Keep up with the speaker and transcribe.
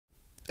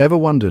Ever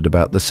wondered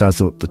about the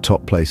sizzle at the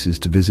top places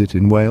to visit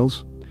in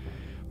Wales?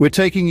 We're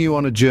taking you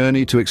on a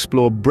journey to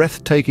explore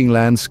breathtaking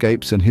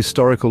landscapes and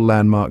historical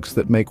landmarks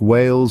that make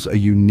Wales a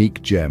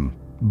unique gem.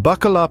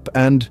 Buckle up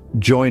and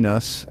join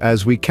us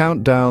as we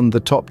count down the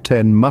top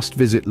 10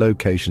 must-visit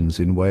locations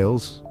in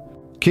Wales.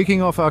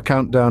 Kicking off our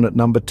countdown at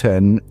number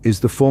 10 is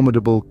the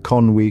formidable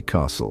Conwy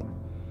Castle.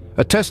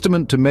 A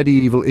testament to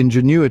medieval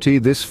ingenuity,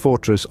 this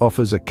fortress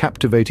offers a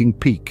captivating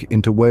peek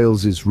into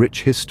Wales's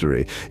rich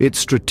history. Its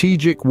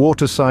strategic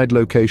waterside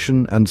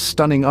location and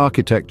stunning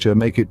architecture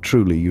make it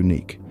truly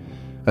unique.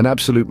 An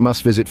absolute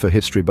must-visit for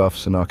history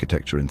buffs and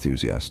architecture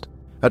enthusiasts.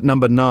 At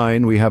number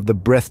 9, we have the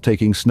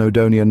breathtaking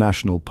Snowdonia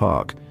National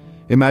Park.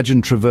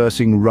 Imagine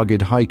traversing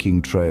rugged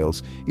hiking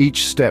trails,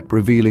 each step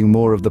revealing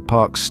more of the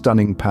park's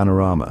stunning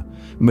panorama.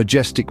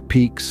 Majestic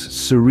peaks,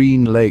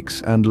 serene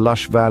lakes, and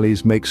lush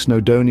valleys make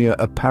Snowdonia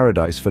a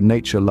paradise for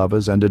nature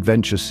lovers and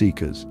adventure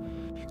seekers.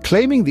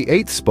 Claiming the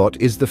 8th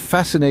spot is the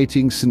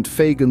fascinating St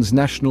Fagan's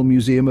National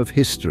Museum of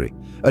History.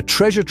 A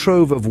treasure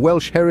trove of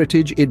Welsh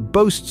heritage, it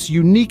boasts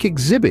unique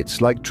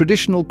exhibits like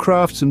traditional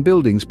crafts and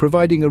buildings,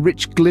 providing a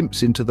rich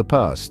glimpse into the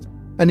past.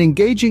 An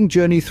engaging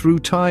journey through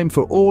time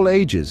for all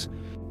ages.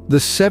 The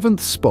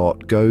 7th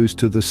spot goes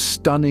to the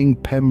stunning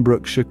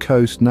Pembrokeshire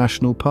Coast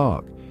National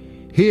Park.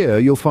 Here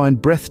you'll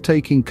find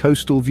breathtaking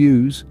coastal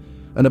views,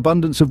 an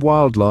abundance of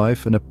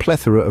wildlife, and a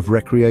plethora of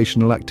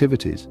recreational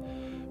activities.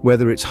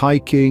 Whether it's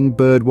hiking,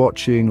 bird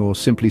watching, or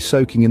simply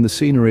soaking in the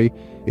scenery,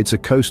 it's a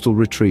coastal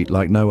retreat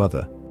like no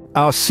other.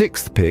 Our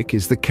 6th pick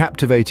is the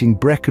captivating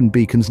Brecon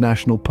Beacons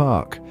National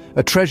Park,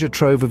 a treasure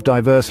trove of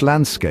diverse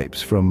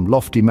landscapes, from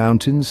lofty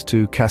mountains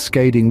to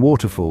cascading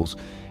waterfalls.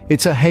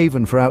 It's a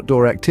haven for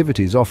outdoor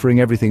activities, offering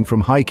everything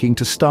from hiking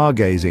to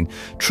stargazing.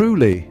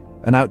 Truly,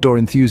 an outdoor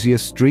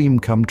enthusiast's dream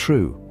come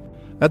true.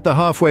 At the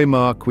halfway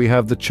mark, we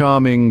have the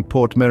charming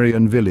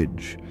Portmeirion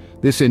village.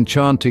 This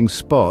enchanting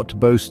spot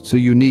boasts a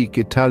unique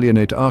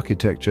Italianate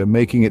architecture,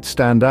 making it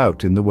stand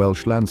out in the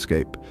Welsh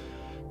landscape.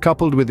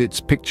 Coupled with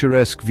its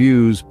picturesque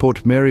views,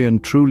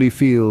 Portmeirion truly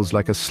feels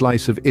like a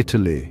slice of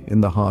Italy in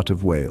the heart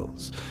of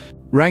Wales.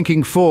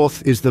 Ranking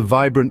 4th is the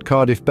vibrant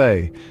Cardiff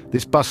Bay.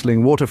 This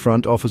bustling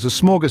waterfront offers a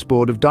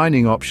smorgasbord of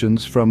dining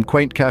options, from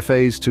quaint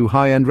cafes to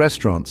high-end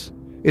restaurants.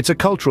 It's a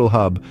cultural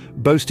hub,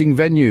 boasting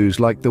venues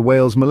like the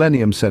Wales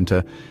Millennium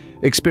Centre.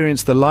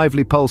 Experience the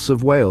lively pulse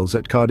of Wales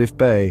at Cardiff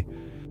Bay.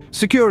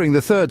 Securing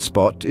the 3rd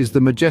spot is the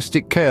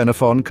majestic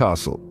Caernarfon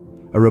Castle.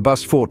 A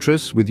robust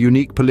fortress with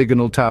unique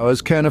polygonal towers,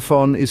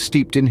 Caernarfon is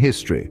steeped in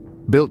history.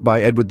 Built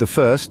by Edward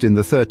I in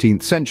the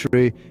 13th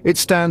century, it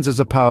stands as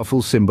a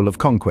powerful symbol of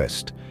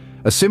conquest.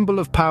 A symbol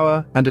of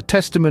power and a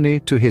testimony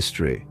to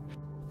history.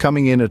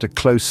 Coming in at a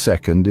close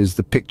second is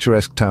the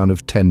picturesque town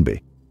of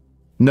Tenby.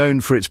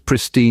 Known for its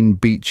pristine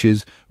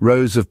beaches,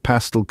 rows of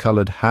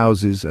pastel-coloured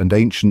houses, and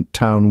ancient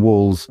town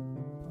walls,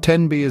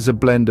 Tenby is a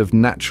blend of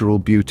natural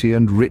beauty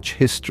and rich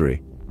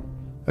history.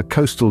 A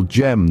coastal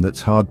gem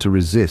that's hard to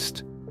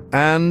resist.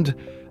 And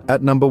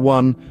at number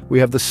 1, we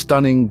have the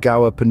stunning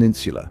Gower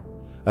Peninsula.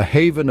 A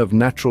haven of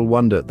natural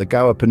wonder, the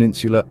Gower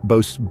Peninsula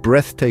boasts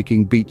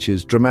breathtaking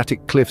beaches,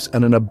 dramatic cliffs,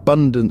 and an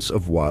abundance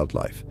of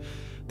wildlife.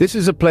 This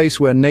is a place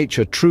where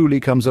nature truly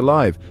comes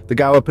alive. The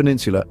Gower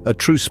Peninsula, a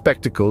true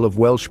spectacle of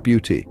Welsh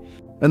beauty.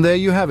 And there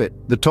you have it,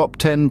 the top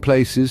 10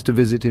 places to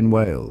visit in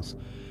Wales.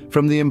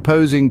 From the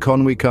imposing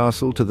Conwy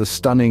Castle to the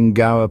stunning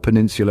Gower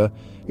Peninsula,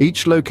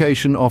 each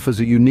location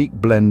offers a unique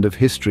blend of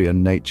history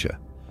and nature.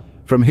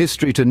 From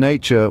history to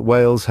nature,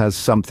 Wales has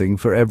something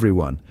for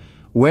everyone.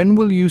 When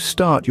will you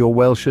start your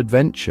Welsh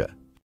adventure?